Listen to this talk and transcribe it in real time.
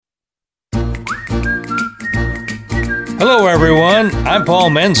Hello, everyone. I'm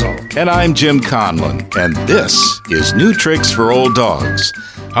Paul Menzel. And I'm Jim Conlon, and this is New Tricks for Old Dogs.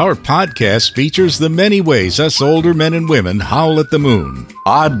 Our podcast features the many ways us older men and women howl at the moon.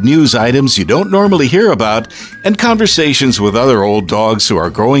 Odd news items you don't normally hear about, and conversations with other old dogs who are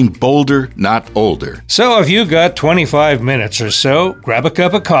growing bolder, not older. So if you got 25 minutes or so, grab a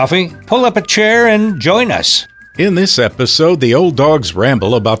cup of coffee, pull up a chair, and join us. In this episode, the old dogs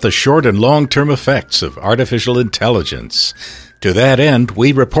ramble about the short and long-term effects of artificial intelligence. To that end,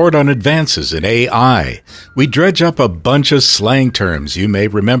 we report on advances in AI. We dredge up a bunch of slang terms you may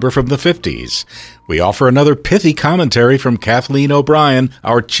remember from the 50s. We offer another pithy commentary from Kathleen O'Brien,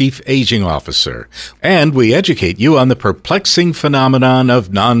 our Chief Aging Officer. And we educate you on the perplexing phenomenon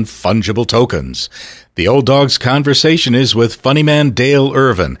of non-fungible tokens. The Old Dog's conversation is with funny man Dale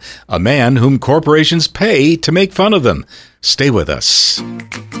Irvin, a man whom corporations pay to make fun of them. Stay with us.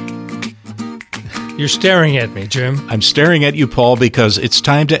 You're staring at me, Jim. I'm staring at you, Paul, because it's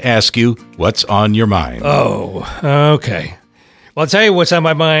time to ask you what's on your mind. Oh, okay. Well, I'll tell you what's on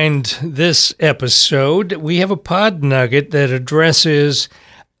my mind this episode. We have a pod nugget that addresses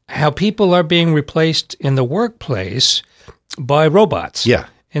how people are being replaced in the workplace by robots. Yeah.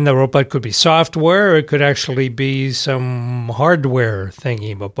 And the robot could be software, or it could actually be some hardware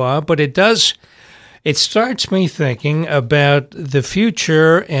thingy-ma-bob, but it starts me thinking about the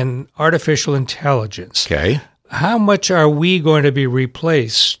future and artificial intelligence. Okay. How much are we going to be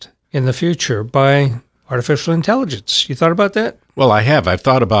replaced in the future by artificial intelligence? You thought about that? Well, I have. I've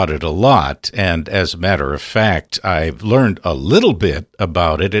thought about it a lot, and as a matter of fact, I've learned a little bit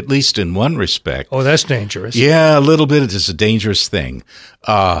about it, at least in one respect. Oh, that's dangerous. Yeah, a little bit is a dangerous thing.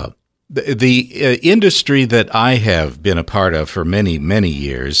 The industry that I have been a part of for many, many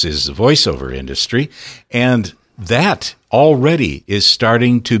years is the voiceover industry, and that already is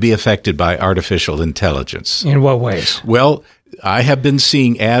starting to be affected by artificial intelligence. In what ways? Well, I have been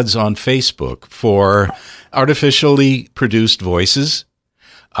seeing ads on Facebook for artificially produced voices,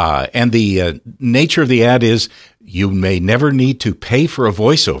 and the nature of the ad is you may never need to pay for a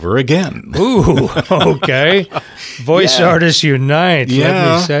voiceover again. Ooh, okay. Voice artists unite,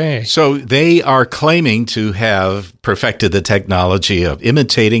 let me say. So they are claiming to have perfected the technology of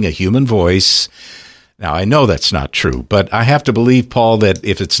imitating a human voice. Now, I know that's not true, but I have to believe, Paul, that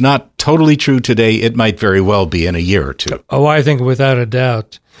if it's not totally true today, it might very well be in a year or two. Oh, I think without a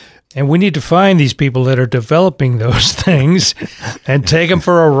doubt. And we need to find these people that are developing those things and take them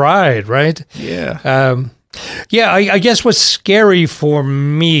for a ride, right? Yeah. I guess what's scary for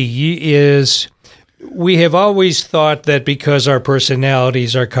me is we have always thought that because our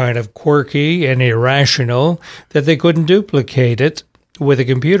personalities are kind of quirky and irrational, that they couldn't duplicate it with a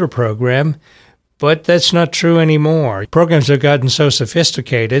computer program. But that's not true anymore. Programs have gotten so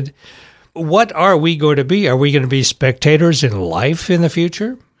sophisticated. What are we going to be? Are we going to be spectators in life in the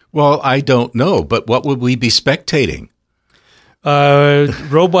future? Well, I don't know, but what would we be spectating?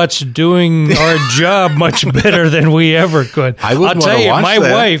 Robots doing our job much better than we ever could. I'll tell you, my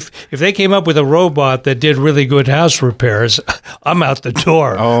wife, if they came up with a robot that did really good house repairs, I'm out the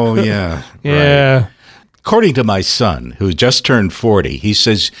door. Oh, yeah. Yeah. Right. According to my son, who just turned 40, he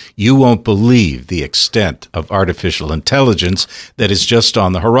says, you won't believe the extent of artificial intelligence that is just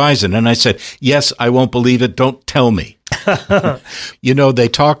on the horizon. And I said, yes, I won't believe it. Don't tell me. You know, they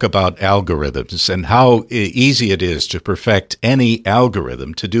talk about algorithms and how easy it is to perfect any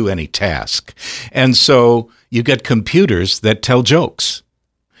algorithm to do any task. And so you get computers that tell jokes,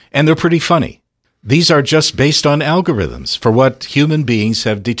 and they're pretty funny. These are just based on algorithms for what human beings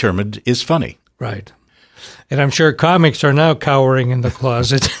have determined is funny. Right. And I'm sure comics are now cowering in the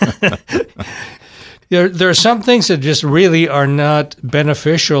closet. There are some things that just really are not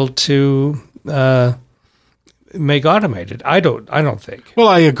beneficial to make automated. I don't think. Well,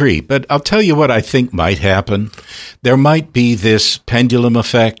 I agree, but I'll tell you what I think might happen. There might be this pendulum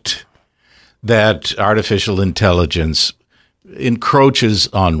effect that artificial intelligence encroaches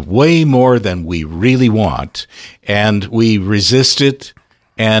on way more than we really want, and we resist it,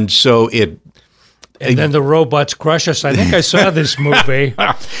 and so it... And then the robots crush us. I think I saw this movie.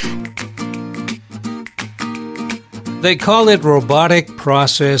 They call it robotic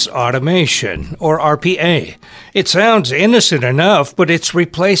process automation, or RPA. It sounds innocent enough, but it's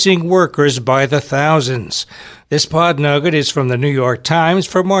replacing workers by the thousands. This pod nugget is from the New York Times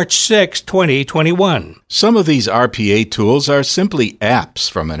for March 6, 2021. Some of these RPA tools are simply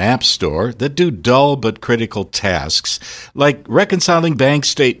apps from an app store that do dull but critical tasks, like reconciling bank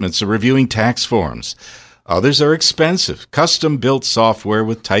statements or reviewing tax forms. Others are expensive, custom-built software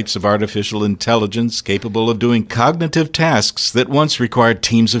with types of artificial intelligence capable of doing cognitive tasks that once required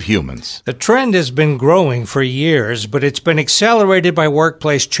teams of humans. The trend has been growing for years, but it's been accelerated by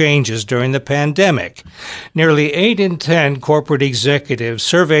workplace changes during the pandemic. Nearly 8 in 10 corporate executives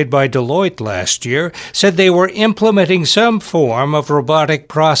surveyed by Deloitte last year said they were implementing some form of robotic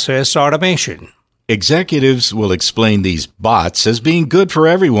process automation. Executives will explain these bots as being good for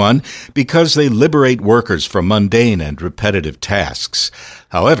everyone because they liberate workers from mundane and repetitive tasks.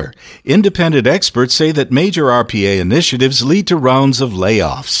 However, independent experts say that major RPA initiatives lead to rounds of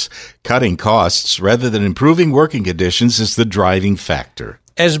layoffs. Cutting costs rather than improving working conditions is the driving factor.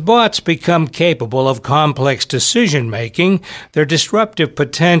 As bots become capable of complex decision-making, their disruptive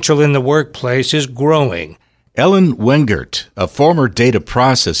potential in the workplace is growing. Ellen Wengert, a former data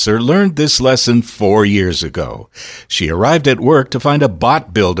processor, learned this lesson 4 years ago. She arrived at work to find a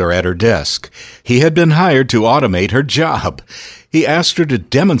bot builder at her desk. He had been hired to automate her job. He asked her to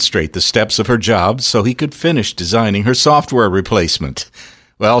demonstrate the steps of her job so he could finish designing her software replacement.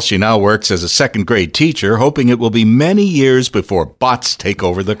 Well, she now works as a second-grade teacher, hoping it will be many years before bots take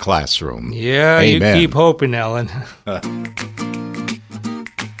over the classroom. Yeah, Amen. You keep hoping, Ellen.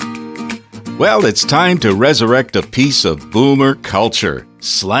 Well, it's time to resurrect a piece of boomer culture,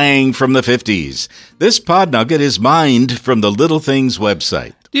 slang from the 50s. This pod nugget is mined from the Little Things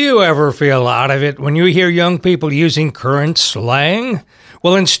website. Do you ever feel out of it when you hear young people using current slang?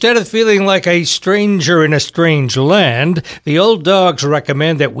 Well, instead of feeling like a stranger in a strange land, the old dogs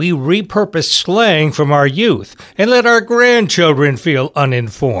recommend that we repurpose slang from our youth and let our grandchildren feel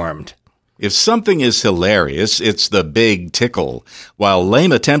uninformed. If something is hilarious, it's the big tickle, while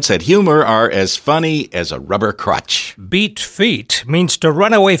lame attempts at humor are as funny as a rubber crutch. Beat feet means to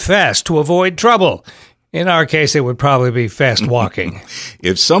run away fast to avoid trouble. In our case, it would probably be fast walking.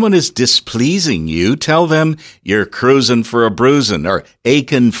 If someone is displeasing you, tell them you're cruising for a bruising or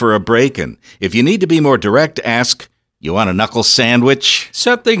aching for a breaking. If you need to be more direct, ask, you want a knuckle sandwich?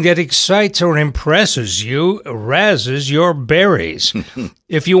 Something that excites or impresses you razzes your berries.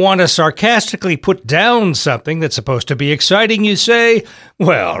 If you want to sarcastically put down something that's supposed to be exciting, you say,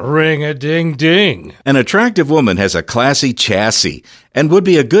 well, ring-a-ding-ding. An attractive woman has a classy chassis and would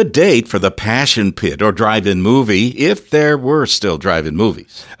be a good date for the Passion Pit or drive-in movie if there were still drive-in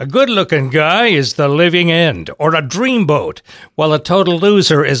movies. A good-looking guy is the living end or a dreamboat, while a total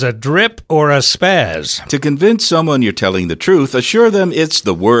loser is a drip or a spaz. To convince someone you're telling the truth, assure them it's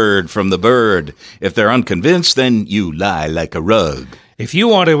the word from the bird. If they're unconvinced, then you lie like a rug. If you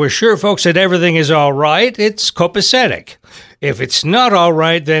want to assure folks that everything is all right, it's copacetic. If it's not all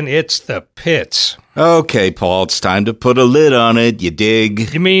right, then it's the pits. Okay, Paul, it's time to put a lid on it, you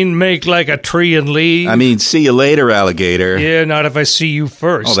dig? You mean make like a tree and leave? I mean, see you later, alligator. Yeah, not if I see you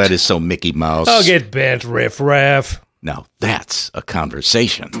first. Oh, that is so Mickey Mouse. I'll get bent, riff-raff. Now that's a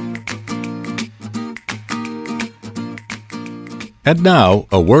conversation. And now,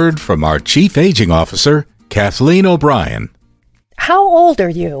 a word from our Chief Aging Officer, Kathleen O'Brien. How old are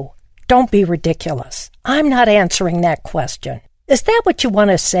you? Don't be ridiculous. I'm not answering that question. Is that what you want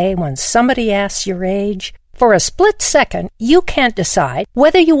to say when somebody asks your age? For a split second, you can't decide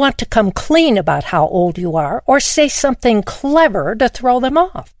whether you want to come clean about how old you are or say something clever to throw them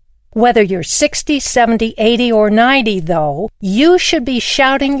off. Whether you're 60, 70, 80, or 90, though, you should be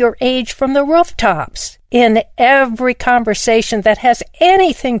shouting your age from the rooftops. In every conversation that has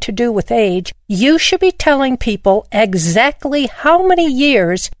anything to do with age, you should be telling people exactly how many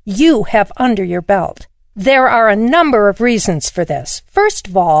years you have under your belt. There are a number of reasons for this. First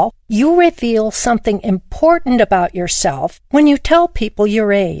of all, you reveal something important about yourself when you tell people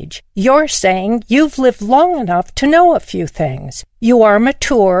your age. You're saying you've lived long enough to know a few things. You are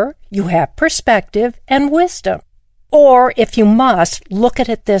mature, you have perspective and wisdom. Or, if you must, look at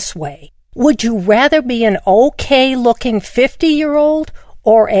it this way. Would you rather be an okay-looking 50-year-old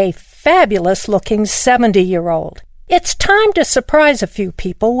or a fabulous-looking 70-year-old? It's time to surprise a few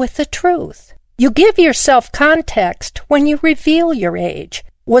people with the truth. You give yourself context when you reveal your age.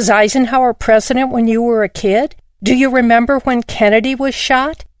 Was Eisenhower president when you were a kid? Do you remember when Kennedy was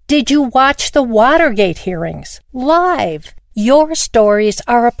shot? Did you watch the Watergate hearings live? Your stories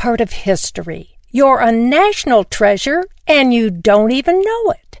are a part of history. You're a national treasure, and you don't even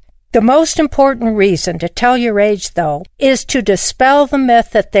know it. The most important reason to tell your age, though, is to dispel the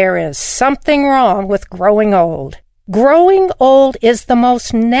myth that there is something wrong with growing old. Growing old is the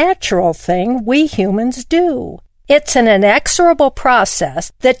most natural thing we humans do. It's an inexorable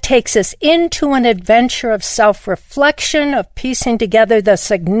process that takes us into an adventure of self-reflection, of piecing together the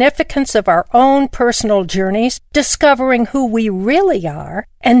significance of our own personal journeys, discovering who we really are,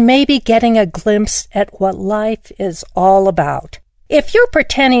 and maybe getting a glimpse at what life is all about. If you're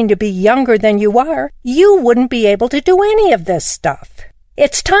pretending to be younger than you are, you wouldn't be able to do any of this stuff.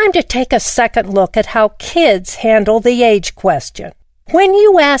 It's time to take a second look at how kids handle the age question. When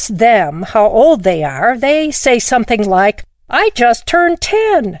you ask them how old they are, they say something like, "I just turned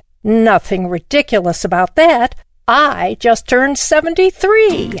 10. Nothing ridiculous about that. I just turned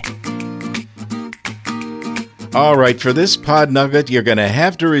 73. All right, for this pod nugget, you're going to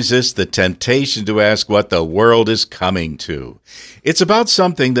have to resist the temptation to ask what the world is coming to. It's about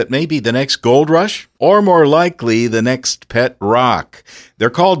something that may be the next gold rush, or more likely, the next pet rock. They're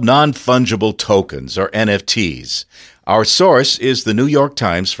called non-fungible tokens, or NFTs. Our source is the New York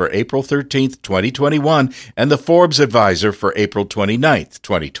Times for April 13th, 2021, and the Forbes Advisor for April 29th,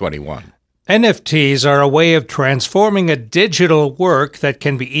 2021. NFTs are a way of transforming a digital work that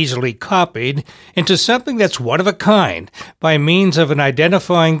can be easily copied into something that's one of a kind by means of an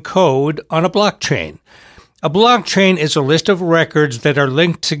identifying code on a blockchain. A blockchain is a list of records that are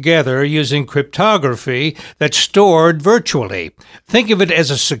linked together using cryptography that's stored virtually. Think of it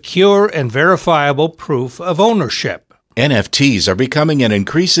as a secure and verifiable proof of ownership. NFTs are becoming an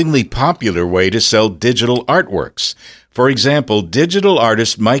increasingly popular way to sell digital artworks. For example, digital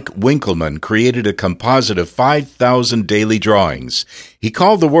artist Mike Winkelmann created a composite of 5,000 daily drawings. He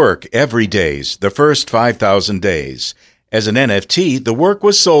called the work Every Days, the first 5,000 days. As an NFT, the work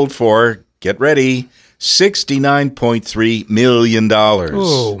was sold for, get ready, $69.3 million.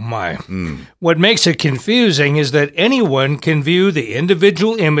 Oh, my. What makes it confusing is that anyone can view the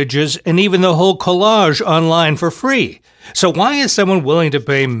individual images and even the whole collage online for free. So why is someone willing to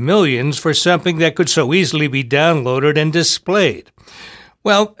pay millions for something that could so easily be downloaded and displayed?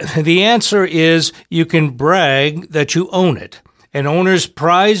 Well, the answer is you can brag that you own it. And owners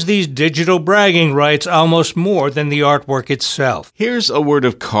prize these digital bragging rights almost more than the artwork itself. Here's a word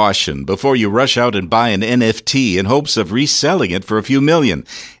of caution before you rush out and buy an NFT in hopes of reselling it for a few million.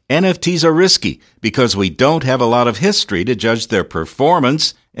 NFTs are risky because we don't have a lot of history to judge their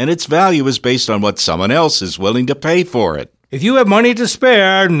performance, and its value is based on what someone else is willing to pay for it. If you have money to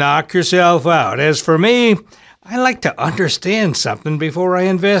spare, knock yourself out. As for me, I like to understand something before I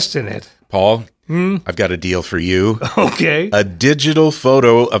invest in it. Paul, I've got a deal for you. Okay. A digital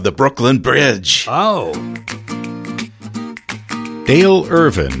photo of the Brooklyn Bridge. Oh. Dale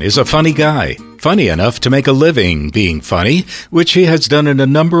Irvin is a funny guy, funny enough to make a living being funny, which he has done in a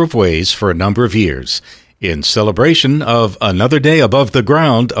number of ways for a number of years. In celebration of Another Day Above the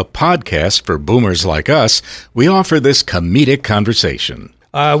Ground, a podcast for boomers like us, we offer this comedic conversation.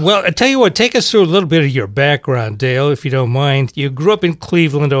 Well, I tell you what, take us through a little bit of your background, Dale, if you don't mind. You grew up in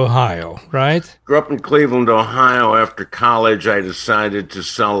Cleveland, Ohio, right? Grew up in Cleveland, Ohio. After college, I decided to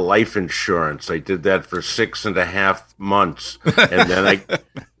sell life insurance. I did that for 6.5 months, and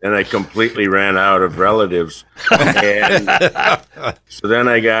then I completely ran out of relatives. And so then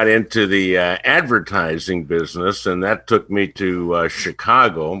I got into the advertising business, and that took me to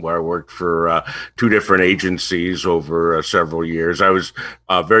Chicago, where I worked for 2 different agencies over several years. I was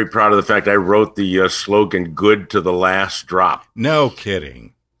very proud of the fact I wrote the slogan, "Good to the last drop." No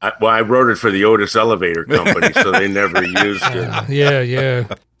kidding. I wrote it for the Otis Elevator Company, so they never used it. Yeah.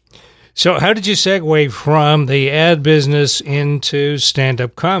 So how did you segue from the ad business into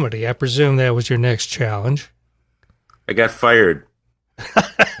stand-up comedy? I presume that was your next challenge. I got fired.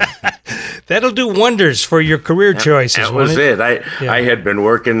 That'll do wonders for your career choices. That was it. I had been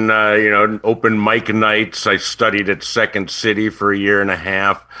working, open mic nights. I studied at Second City for 1.5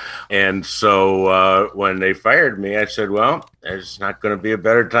 years. And so when they fired me, I said, well, there's not going to be a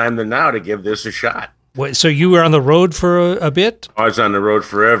better time than now to give this a shot. Wait, so you were on the road for a bit? I was on the road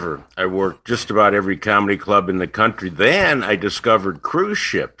forever. I worked just about every comedy club in the country. Then I discovered cruise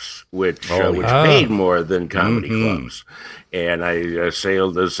ships, which paid more than comedy clubs. And I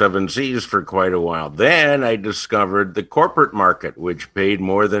sailed the 7 seas for quite a while. Then I discovered the corporate market, which paid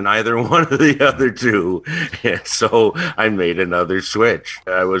more than either one of the other two. And so I made another switch.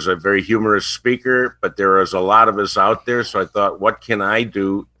 I was a very humorous speaker, but there was a lot of us out there. So I thought, what can I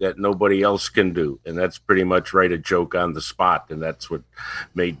do that nobody else can do? And that's pretty much write a joke on the spot. And that's what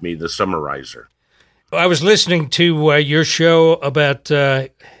made me the summarizer. I was listening to your show about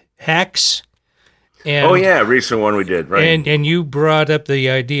hacks. And, recent one we did, right? And you brought up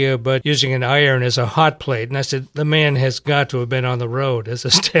the idea about using an iron as a hot plate. And I said, the man has got to have been on the road as a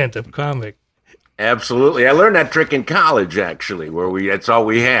stand-up comic. Absolutely. I learned that trick in college, actually, where that's all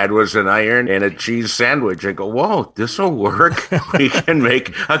we had was an iron and a cheese sandwich. I go, whoa, this will work. We can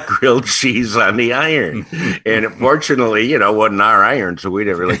make a grilled cheese on the iron. And fortunately, wasn't our iron, so we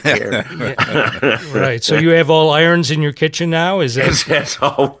didn't really care. Right. So you have all irons in your kitchen now? Is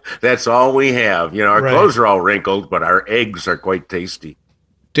that that's all we have. Our clothes are all wrinkled, but our eggs are quite tasty.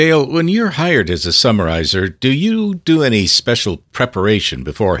 Dale, when you're hired as a summarizer, do you do any special preparation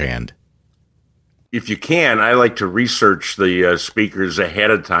beforehand? If you can, I like to research the speakers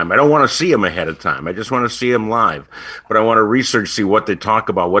ahead of time. I don't want to see them ahead of time. I just want to see them live. But I want to see what they talk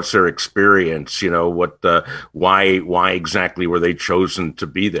about, what's their experience, why exactly were they chosen to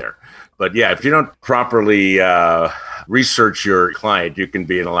be there. But yeah, if you don't properly research your client, you can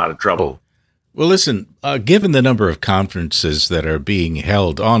be in a lot of trouble. Well, listen, given the number of conferences that are being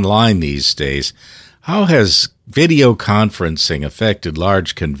held online these days, how has video conferencing affected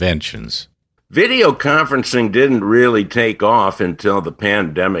large conventions? Video conferencing didn't really take off until the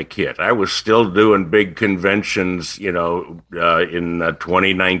pandemic hit. I was still doing big conventions, in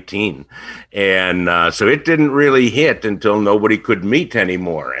 2019. And so it didn't really hit until nobody could meet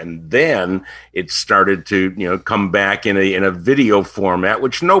anymore. And then it started to, come back in a video format,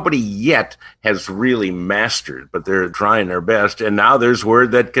 which nobody yet has really mastered, but they're trying their best. And now there's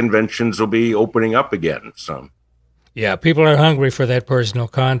word that conventions will be opening up again. So, yeah, people are hungry for that personal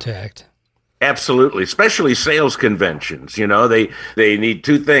contact. Absolutely, especially sales conventions. They need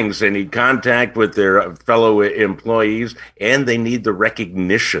two things. They need contact with their fellow employees, and they need the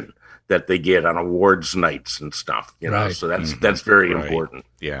recognition that they get on awards nights and stuff. Right. So that's very important.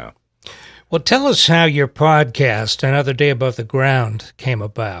 Yeah. Well, tell us how your podcast, Another Day Above the Ground, came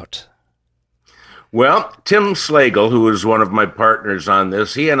about. Well, Tim Slagle, who is one of my partners on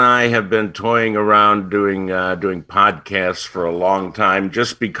this, he and I have been toying around doing podcasts for a long time,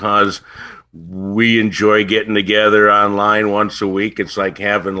 just because we enjoy getting together online once a week. It's like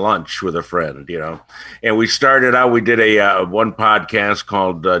having lunch with a friend, And we started out, we did a one podcast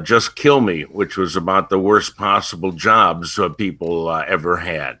called Just Kill Me, which was about the worst possible jobs people ever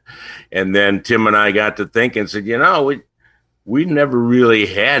had. And then Tim and I got to think and said, we never really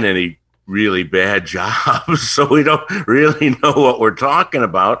had any really bad jobs, so we don't really know what we're talking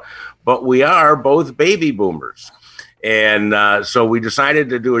about, but we are both baby boomers. And so we decided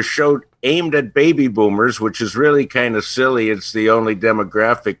to do a show aimed at baby boomers, which is really kind of silly. It's the only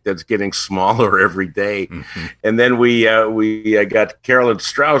demographic that's getting smaller every day. Mm-hmm. And then we got Carolyn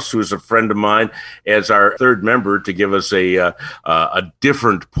Strauss, who's a friend of mine, as our third member to give us a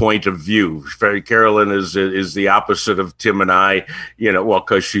different point of view. Carolyn is the opposite of Tim and I,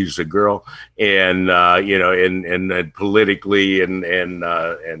 because she's a girl, and and politically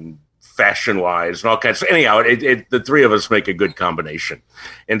and fashion-wise and all kinds. Anyhow, the three of us make a good combination.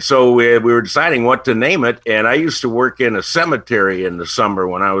 And so we were deciding what to name it. And I used to work in a cemetery in the summer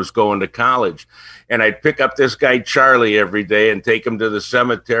when I was going to college. And I'd pick up this guy, Charlie, every day and take him to the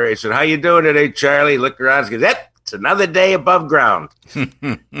cemetery. I said, "How you doing today, Charlie?" Look around and goes, "It's another day above ground."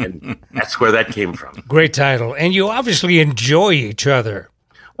 And that's where that came from. Great title. And you obviously enjoy each other.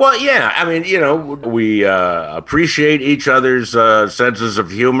 Well, yeah. I mean, we appreciate each other's senses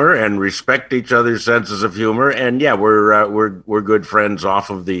of humor and respect each other's senses of humor, and yeah, we're good friends off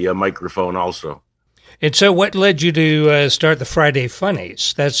of the microphone also. And so, what led you to start the Friday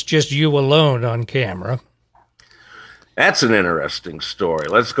Funnies? That's just you alone on camera. That's an interesting story.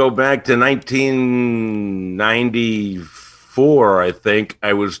 Let's go back to 1994. I think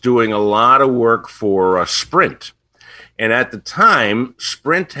I was doing a lot of work for Sprint. And at the time,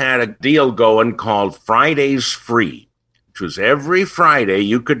 Sprint had a deal going called Fridays Free, which was every Friday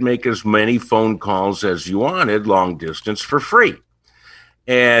you could make as many phone calls as you wanted, long distance, for free.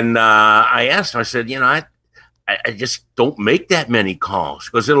 And I asked him, I said, I just don't make that many calls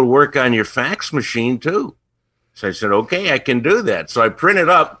because it'll work on your fax machine too. So I said, okay, I can do that. So I printed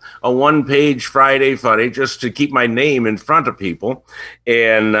up a one-page Friday Funny just to keep my name in front of people.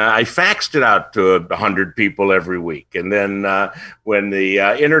 And I faxed it out to 100 people every week. And then when the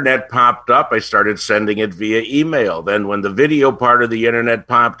internet popped up, I started sending it via email. Then when the video part of the internet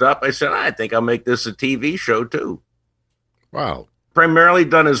popped up, I said, I think I'll make this a TV show too. Wow. Primarily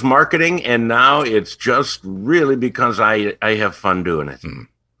done as marketing. And now it's just really because I have fun doing it.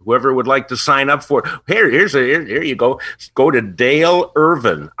 Whoever would like to sign up for it, here you go. Go to Dale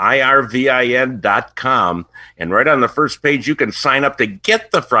Irvin, IRVIN.com. And right on the first page, you can sign up to get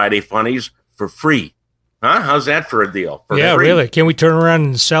the Friday Funnies for free. Huh? How's that for a deal? Yeah, free. Really. Can we turn around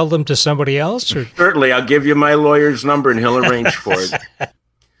and sell them to somebody else? Or? Certainly. I'll give you my lawyer's number and he'll arrange for it.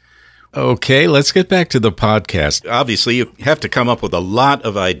 Okay, let's get back to the podcast. Obviously, you have to come up with a lot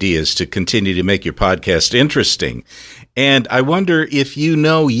of ideas to continue to make your podcast interesting. And I wonder if you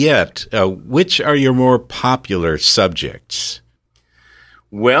know yet, which are your more popular subjects?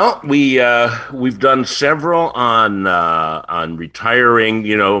 Well, we've done several on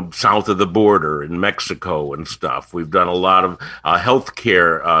retiring, south of the border in Mexico and stuff. We've done a lot of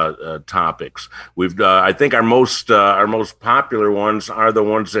healthcare topics. I think our most popular ones are the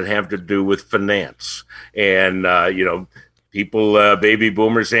ones that have to do with finance and people, baby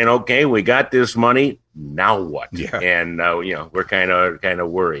boomers saying, "Okay, we got this money. Now what?" Yeah. And we're kind of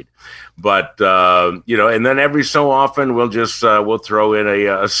worried. But and then every so often we'll throw in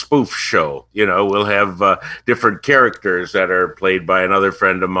a spoof show. We'll have different characters that are played by another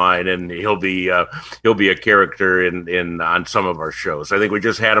friend of mine, and he'll be a character in on some of our shows. I think we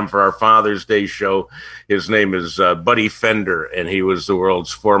just had him for our Father's Day show. His name is Buddy Fender, and he was the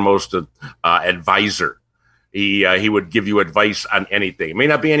world's foremost advisor. He would give you advice on anything. It may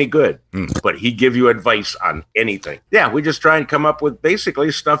not be any good, but he'd give you advice on anything. Yeah, we just try and come up with basically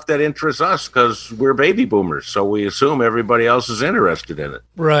stuff that interests us because we're baby boomers, so we assume everybody else is interested in it.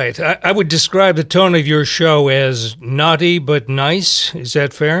 Right. I would describe the tone of your show as naughty but nice. Is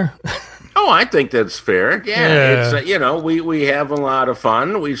that fair? Oh, I think that's fair. Yeah. It's we have a lot of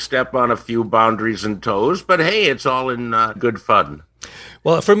fun. We step on a few boundaries and toes, but hey, it's all in good fun.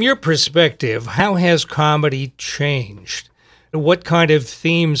 Well, from your perspective, how has comedy changed? What kind of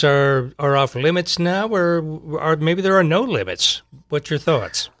themes are off limits now, or maybe there are no limits? What's your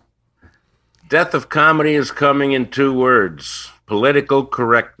thoughts? Death of comedy is coming in 2 words: political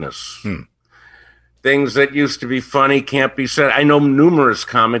correctness. Things that used to be funny can't be said. I know numerous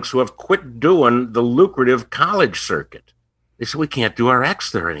comics who have quit doing the lucrative college circuit. They said, we can't do our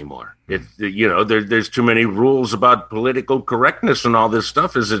acts there anymore. There's too many rules about political correctness and all this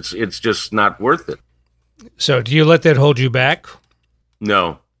stuff. It's just not worth it. So do you let that hold you back?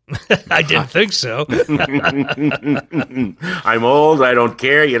 No. I didn't think so. I'm old. I don't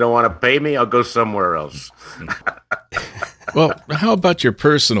care. You don't want to pay me? I'll go somewhere else. Well, how about your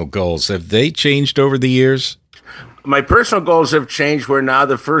personal goals? Have they changed over the years? My personal goals have changed where now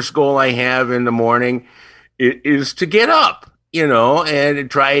the first goal I have in the morning is to get up. And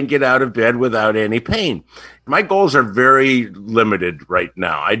try and get out of bed without any pain. My goals are very limited right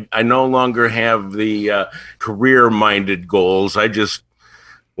now. I no longer have the career-minded goals. I just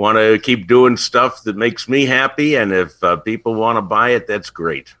want to keep doing stuff that makes me happy, and if people want to buy it, that's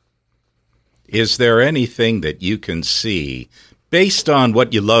great. Is there anything that you can see, based on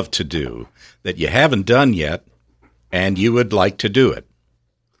what you love to do, that you haven't done yet, and you would like to do it?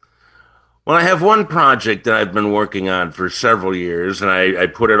 Well, I have one project that I've been working on for several years, and I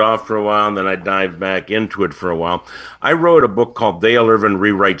put it off for a while, and then I dived back into it for a while. I wrote a book called Dale Irvin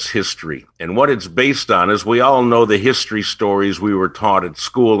Rewrites History, and what it's based on is we all know the history stories we were taught at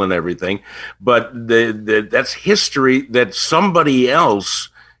school and everything, but that's history that somebody else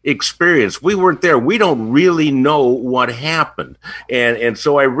experienced. We weren't there. We don't really know what happened. And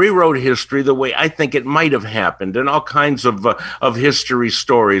so I rewrote history the way I think it might have happened, and all kinds of history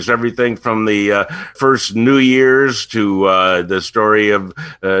stories, everything from the first New Year's to the story of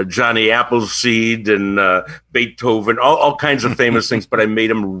Johnny Appleseed and Beethoven, all kinds of famous things, but I made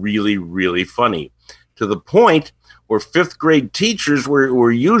them really, really funny, to the point where 5th grade teachers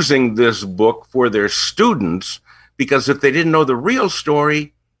were using this book for their students, because if they didn't know the real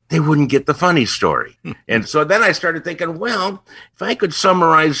story, they wouldn't get the funny story. And so then I started thinking, well, if I could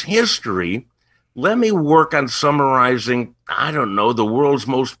summarize history, let me work on summarizing, I don't know, the world's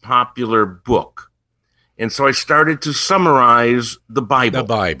most popular book. And so I started to summarize the Bible. The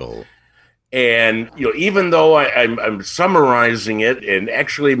Bible. And, even though I'm summarizing it and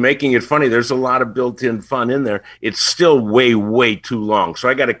actually making it funny, there's a lot of built-in fun in there. It's still way, way too long. So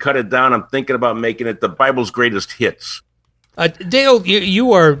I got to cut it down. I'm thinking about making it the Bible's greatest hits. Dale,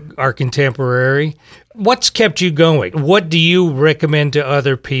 you are our contemporary. What's kept you going? What do you recommend to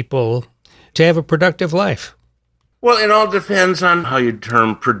other people to have a productive life? Well, it all depends on how you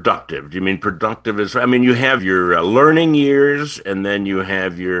term productive. Do you mean productive you have your learning years, and then you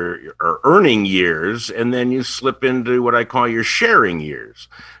have your earning years, and then you slip into what I call your sharing years.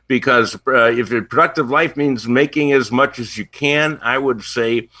 Because if your productive life means making as much as you can, I would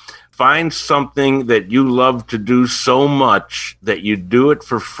say find something that you love to do so much that you do it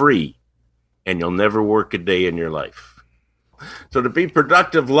for free, and you'll never work a day in your life. So to be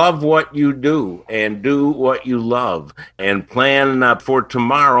productive, love what you do and do what you love, and plan for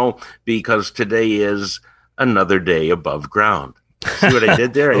tomorrow, because today is another day above ground. See what I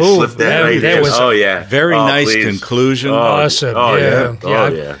did there? I slipped that right there. Oh, yeah. Very nice conclusion. Awesome. Oh, yeah. Oh,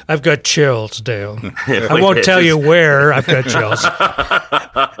 yeah. I've got chills, Dale. I won't tell you where I've got chills.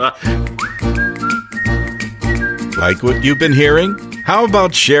 Like what you've been hearing? How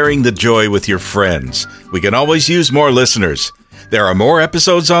about sharing the joy with your friends? We can always use more listeners. There are more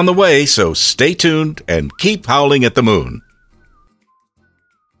episodes on the way, so stay tuned and keep howling at the moon.